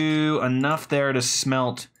do enough there to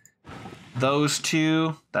smelt those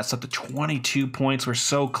two. That's up to 22 points. We're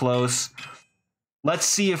so close. Let's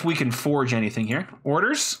see if we can forge anything here.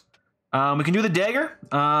 Orders. We can do the dagger.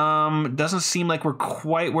 Doesn't seem like we're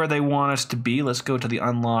quite where they want us to be. Let's go to the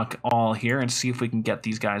unlock all here and see if we can get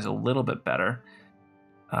these guys a little bit better.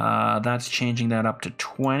 That's changing that up to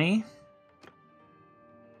 20.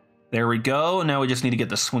 There we go. Now we just need to get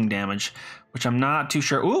the swing damage, which I'm not too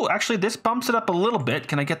sure. Ooh, actually, this bumps it up a little bit.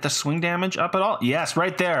 Can I get the swing damage up at all? Yes,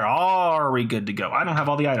 right there. Are we good to go? I don't have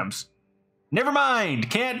all the items. Never mind.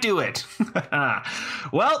 Can't do it.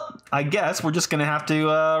 Well, I guess we're just going to have to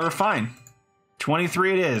refine.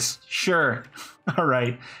 23 it is. Sure. All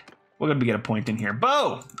right. We're going to get a point in here.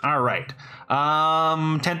 Bow. All right.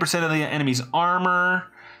 10% of the enemy's armor.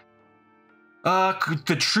 Could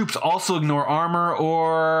the troops also ignore armor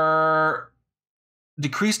or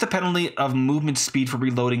decrease the penalty of movement speed for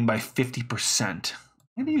reloading by 50%? I'm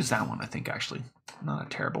going to use that one, I think, actually. Not a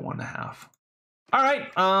terrible one to have. All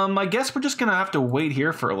right, I guess we're just going to have to wait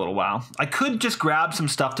here for a little while. I could just grab some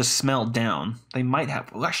stuff to smelt down. They might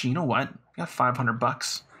have... Well, actually, you know what? We got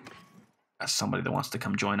 $500. That's somebody that wants to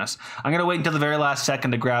come join us. I'm going to wait until the very last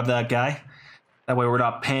second to grab that guy. That way we're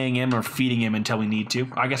not paying him or feeding him until we need to.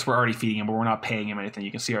 I guess we're already feeding him, but we're not paying him anything.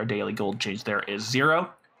 You can see our daily gold change there is 0.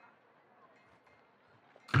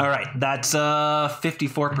 All right, that's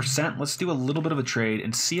 54%. Let's do a little bit of a trade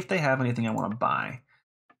and see if they have anything I want to buy.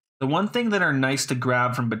 The one thing that are nice to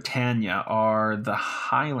grab from Britannia are the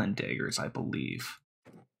Highland daggers, I believe.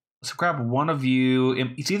 Let's grab one of you.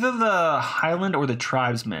 It's either the Highland or the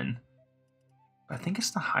Tribesman. I think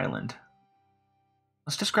it's the Highland.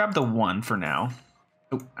 Let's just grab the one for now.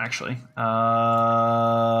 Oh, actually.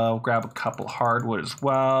 We'll grab a couple hardwood as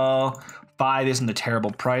well. 5 isn't a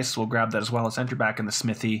terrible price, so we'll grab that as well. Let's enter back in the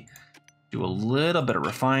smithy. Do a little bit of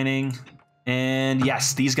refining. And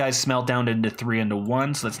yes, these guys smelt down into 3 into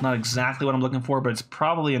 1, so that's not exactly what I'm looking for, but it's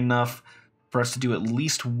probably enough for us to do at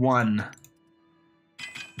least one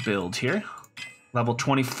build here. Level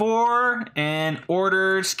 24, and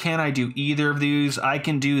orders. Can I do either of these? I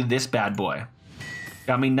can do this bad boy.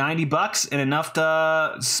 Got me $90 and enough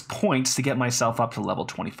points to get myself up to level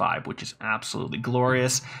 25, which is absolutely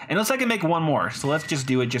glorious. And it looks like I can make one more, so let's just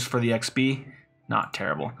do it just for the XP. Not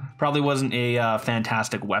terrible. Probably wasn't a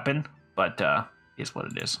fantastic weapon, but is what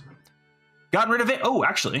it is. Got rid of it. Oh,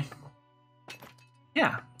 actually.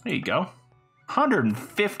 Yeah, there you go.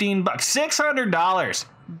 $115, $600.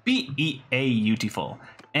 Beautiful.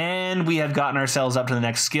 And we have gotten ourselves up to the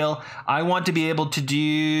next skill. I want to be able to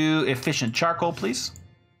do efficient charcoal, please.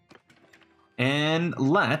 And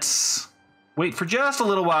let's wait for just a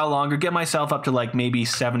little while longer, get myself up to like maybe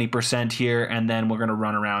 70% here, and then we're going to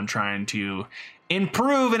run around trying to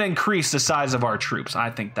improve and increase the size of our troops. I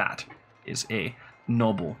think that is a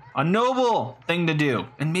noble thing to do.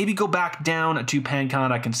 And maybe go back down to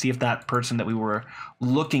Pancon. I can see if that person that we were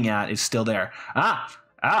looking at is still there.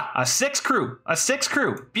 A 6 crew.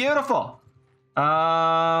 Beautiful.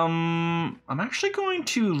 I'm actually going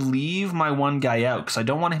to leave my one guy out because I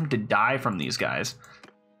don't want him to die from these guys.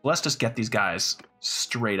 Let's just get these guys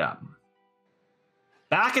straight up.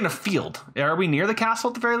 Back in a field. Are we near the castle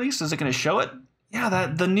at the very least? Is it going to show it?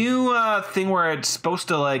 Yeah, the new thing where it's supposed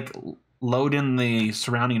to like load in the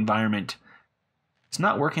surrounding environment. It's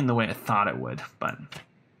not working the way I thought it would, but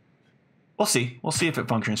we'll see. We'll see if it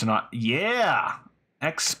functions or not. Yeah,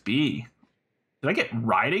 XP. Did I get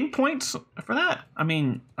riding points for that? I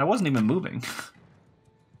mean, I wasn't even moving.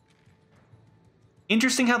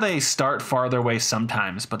 Interesting how they start farther away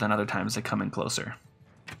sometimes, but then other times they come in closer.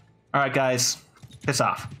 All right, guys, piss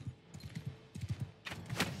off.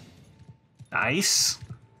 Nice.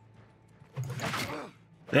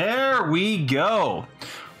 There we go.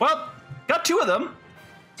 Well, got 2 of them.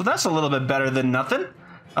 So that's a little bit better than nothing.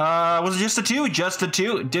 Was it just the 2? Just the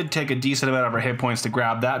 2. It did take a decent amount of our hit points to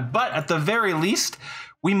grab that. But at the very least,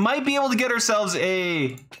 we might be able to get ourselves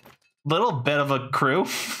a little bit of a crew.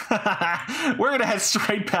 We're going to head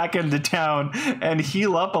straight back into town and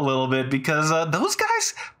heal up a little bit because those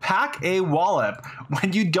guys pack a wallop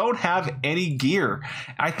when you don't have any gear.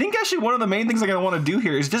 I think actually one of the main things I'm going to want to do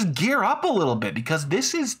here is just gear up a little bit because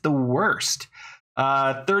this is the worst.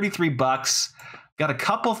 33 bucks. Got a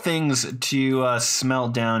couple things to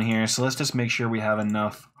smelt down here, so let's just make sure we have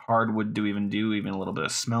enough hardwood to even do a little bit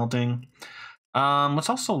of smelting. Let's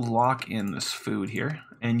also lock in this food here.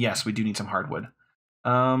 And yes, we do need some hardwood.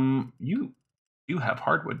 You have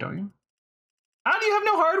hardwood, don't you? How do you have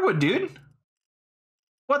no hardwood, dude?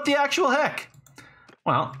 What the actual heck?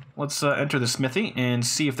 Well, let's enter the smithy and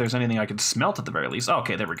see if there's anything I can smelt at the very least.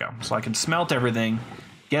 Okay, there we go. So I can smelt everything.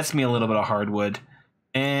 Gets me a little bit of hardwood.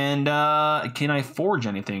 And can I forge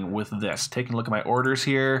anything with this? Taking a look at my orders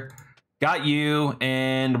here. Got you.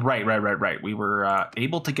 And right. We were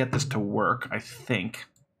able to get this to work, I think.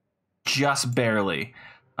 Just barely.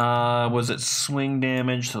 Was it swing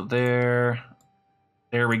damage? So there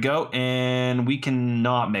we go. And we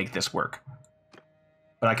cannot make this work.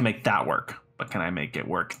 But I can make that work. But can I make it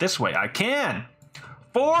work this way? I can!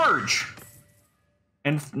 Forge!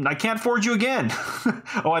 And I can't forge you again.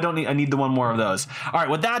 Oh, I need the one more of those. All right,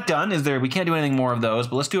 with that done, we can't do anything more of those,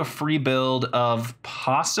 but let's do a free build of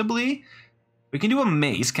possibly, we can do a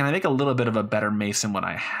mace. Can I make a little bit of a better mace than what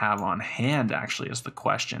I have on hand, actually, is the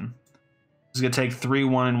question. This is gonna take 3,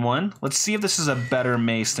 1, and 1. Let's see if this is a better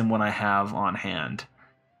mace than what I have on hand.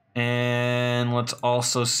 And let's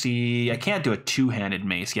also see, I can't do a 2-handed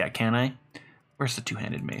mace yet, can I? Where's the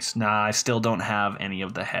 2-handed mace? Nah, I still don't have any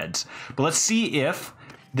of the heads. But let's see if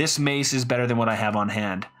this mace is better than what I have on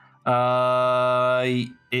hand.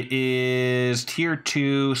 It is tier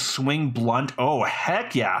 2, swing blunt. Oh,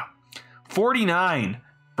 heck yeah. 49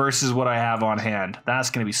 versus what I have on hand. That's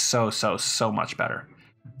going to be so much better.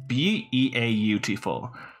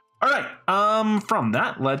 Beautiful. All right, from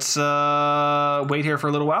that, let's wait here for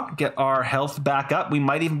a little while, get our health back up. We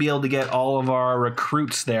might even be able to get all of our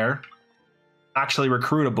recruits there. Actually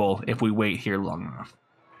recruitable if we wait here long enough.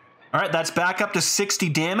 All right, that's back up to 60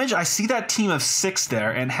 damage. I see that team of 6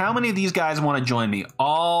 there, and how many of these guys want to join me?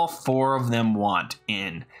 All 4 of them want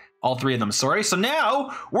in. All 3 of them, sorry. So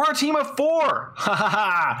now we're a team of 4. Ha ha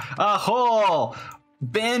ha! A whole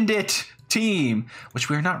bandit team, which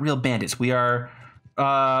we're not real bandits. We are,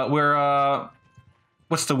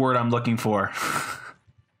 what's the word I'm looking for?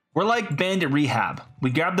 We're like bandit rehab. We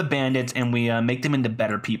grab the bandits and we make them into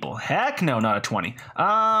better people. Heck no, not a 20.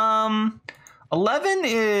 11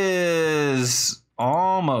 is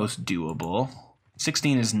almost doable.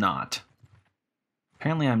 16 is not.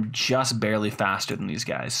 Apparently I'm just barely faster than these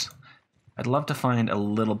guys. I'd love to find a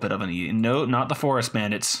little bit of an... No, not the forest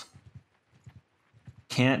bandits.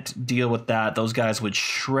 Can't deal with that. Those guys would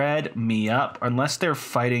shred me up unless they're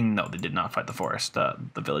fighting... No, they did not fight the forest, the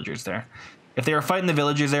villagers there. If they were fighting the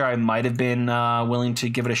villagers there, I might have been willing to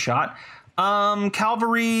give it a shot.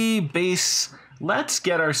 Cavalry base. Let's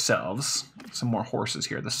get ourselves some more horses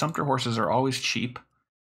here. The Sumpter horses are always cheap.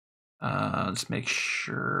 Let's make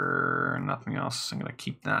sure nothing else. I'm going to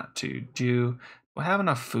keep that to do. We'll have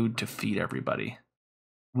enough food to feed everybody.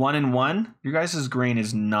 1 and 1. Your guys' grain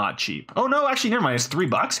is not cheap. Oh, no, actually, never mind. It's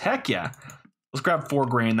 $3. Heck yeah. Let's grab 4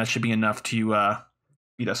 grain. That should be enough to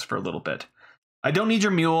feed us for a little bit. I don't need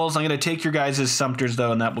your mules. I'm going to take your guys' sumpters,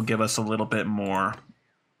 though, and that will give us a little bit more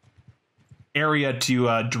area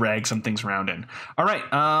to drag some things around in. All right.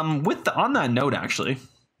 On that note, actually,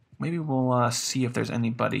 maybe we'll see if there's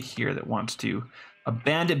anybody here that wants to. A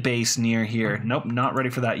bandit base near here. Nope, not ready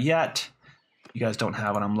for that yet. You guys don't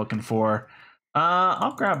have what I'm looking for.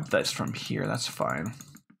 I'll grab this from here. That's fine.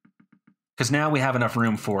 Because now we have enough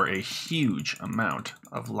room for a huge amount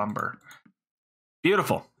of lumber.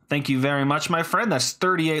 Beautiful. Thank you very much, my friend. That's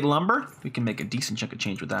 38 lumber. We can make a decent chunk of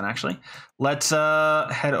change with that, actually. Let's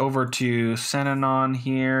head over to Senanon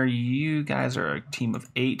here. You guys are a team of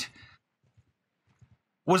 8.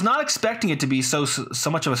 Was not expecting it to be so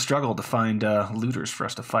much of a struggle to find looters for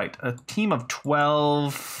us to fight. A team of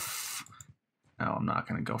 12. No, I'm not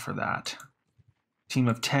going to go for that. Team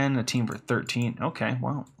of 10, a team for 13. Okay,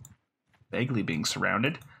 well, vaguely being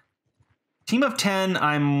surrounded. Team of 10,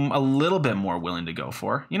 I'm a little bit more willing to go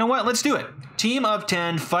for. You know what? Let's do it. Team of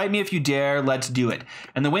 10, fight me if you dare. Let's do it.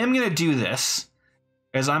 And the way I'm going to do this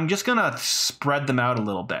is I'm just going to spread them out a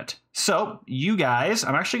little bit. So, you guys,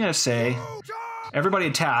 I'm actually going to say, everybody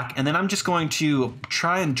attack, and then I'm just going to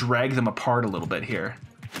try and drag them apart a little bit here.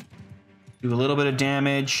 Do a little bit of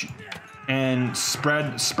damage. And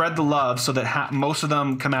spread the love so that most of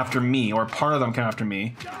them come after me, or part of them come after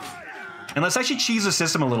me. And let's actually cheese the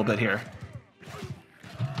system a little bit here.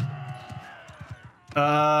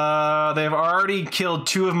 They've already killed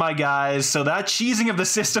 2 of my guys, so that cheesing of the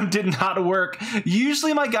system did not work.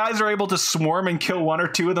 Usually my guys are able to swarm and kill 1 or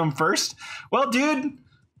 2 of them first. Well, dude,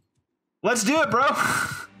 let's do it, bro.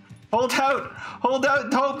 Hold out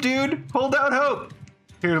hope, dude. Hold out hope.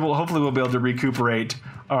 Here, hopefully we'll be able to recuperate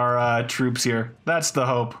our troops here. That's the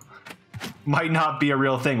hope. Might not be a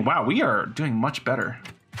real thing. Wow, we are doing much better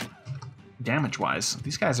damage-wise.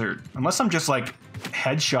 These guys are, unless I'm just like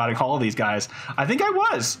headshotting all of these guys. I think I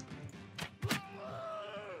was.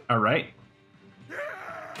 All right.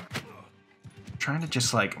 Trying to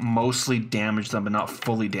just like mostly damage them, but not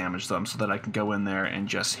fully damage them, so that I can go in there and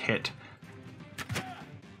just hit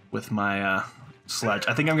with my sledge.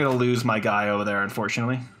 I think I'm gonna lose my guy over there,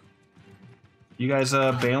 unfortunately. You guys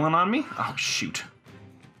bailing on me? Oh, shoot.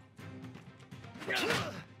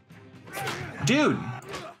 Dude!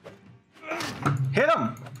 Hit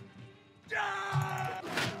him!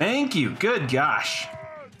 Thank you. Good gosh.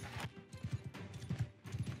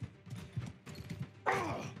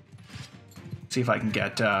 See if I can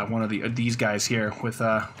get one of these guys here with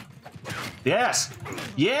yes!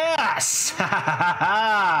 Yes!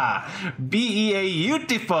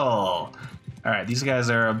 Beautiful! All right, these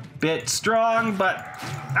guys are a bit strong, but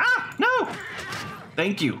no!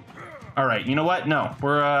 Thank you. All right, you know what? No,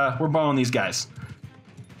 we're bowing these guys.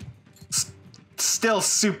 Still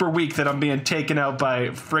super weak that I'm being taken out by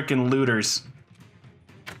frickin' looters.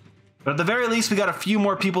 But at the very least, we got a few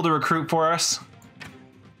more people to recruit for us.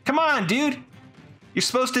 Come on, dude. You're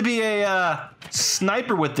supposed to be a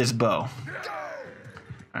sniper with this bow. All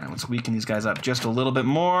right, let's weaken these guys up just a little bit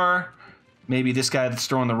more. Maybe this guy that's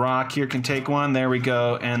throwing the rock here can take one. There we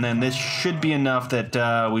go. And then this should be enough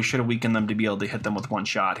that we should have weakened them to be able to hit them with 1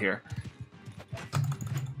 shot here.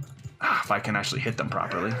 If I can actually hit them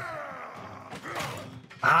properly.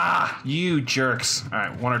 You jerks. All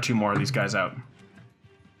right, 1 or 2 more of these guys out.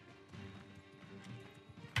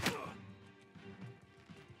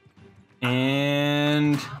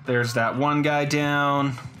 And there's that 1 guy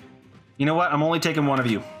down. You know what? I'm only taking 1 of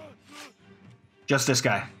you. Just this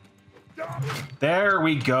guy. There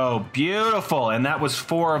we go. Beautiful. And that was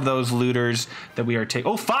 4 of those looters that we are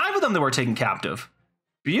taking. Oh, 5 of them that were taken captive.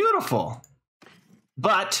 Beautiful.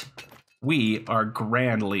 But we are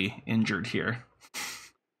grandly injured here.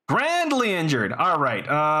 Grandly injured. All right.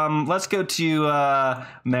 Let's go to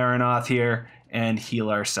Marinoth here and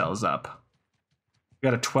heal ourselves up. We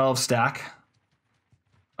got a 12 stack.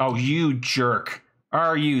 Oh, you jerk.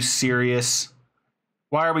 Are you serious?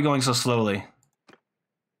 Why are we going so slowly?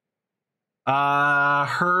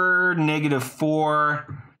 Her -4.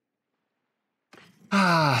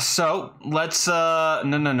 So let's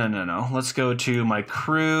no. Let's go to my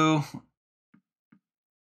crew.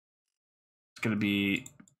 It's gonna be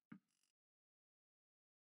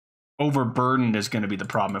overburdened is gonna be the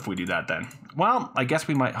problem if we do that then. Well, I guess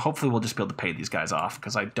we might, hopefully we'll just be able to pay these guys off,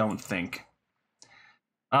 because I don't think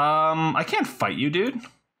I can't fight you, dude.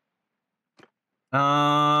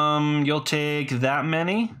 You'll take that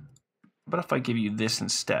many. What if I give you this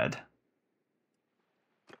instead?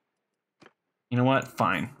 You know what?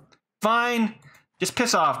 Fine. Fine. Just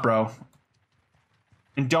piss off, bro.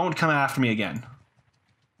 And don't come after me again.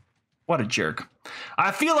 What a jerk.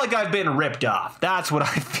 I feel like I've been ripped off. That's what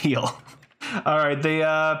I feel. All right,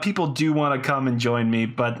 the people do want to come and join me,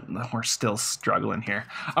 but we're still struggling here.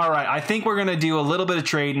 All right, I think we're gonna do a little bit of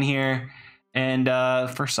trading here. And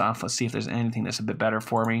first off, let's see if there's anything that's a bit better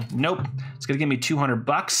for me. Nope, it's gonna give me 200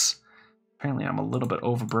 bucks. Apparently I'm a little bit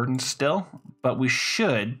overburdened still, but we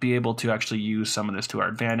should be able to actually use some of this to our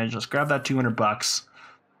advantage. Let's grab that 200 bucks.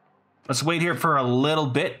 Let's wait here for a little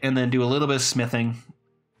bit and then do a little bit of smithing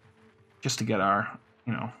just to get our,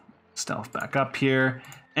 stealth back up here.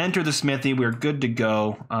 Enter the smithy. We're good to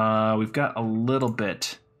go. We've got a little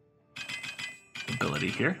bit ability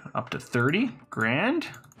here, up to 30 grand.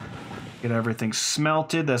 Get everything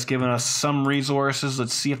smelted. That's giving us some resources.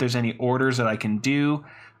 Let's see if there's any orders that I can do.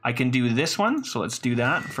 I can do this one, so let's do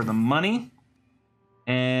that for the money.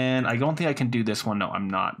 And I don't think I can do this one. No, I'm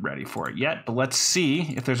not ready for it yet. But let's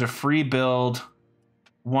see if there's a free build.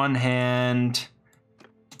 One hand.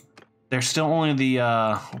 There's still only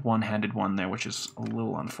the one-handed one there, which is a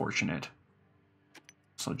little unfortunate.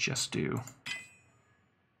 So just do...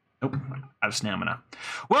 Nope, out of stamina.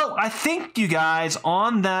 Well, I think, you guys,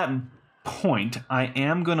 on that point, I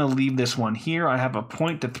am going to leave this one here. I have a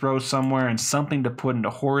point to throw somewhere and something to put into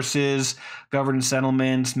horses. Governed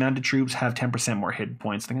settlements, mounted troops have 10% more hit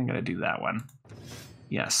points. I think I'm going to do that one.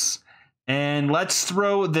 Yes. And let's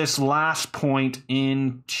throw this last point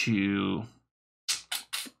into...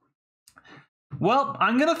 Well,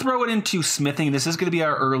 I'm going to throw it into smithing. This is going to be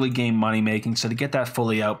our early game money making, so to get that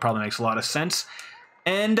fully out probably makes a lot of sense.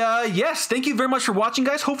 And yes, thank you very much for watching,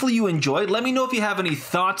 guys. Hopefully you enjoyed. Let me know if you have any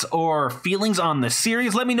thoughts or feelings on the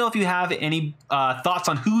series. Let me know if you have any thoughts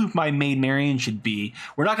on who my main Marion should be.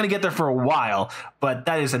 We're not going to get there for a while, but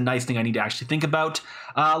that is a nice thing I need to actually think about.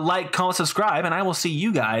 Like, comment, subscribe, and I will see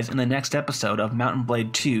you guys in the next episode of Mount &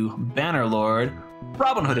 Blade 2 Bannerlord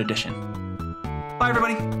Robin Hood Edition. Bye,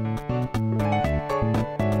 everybody.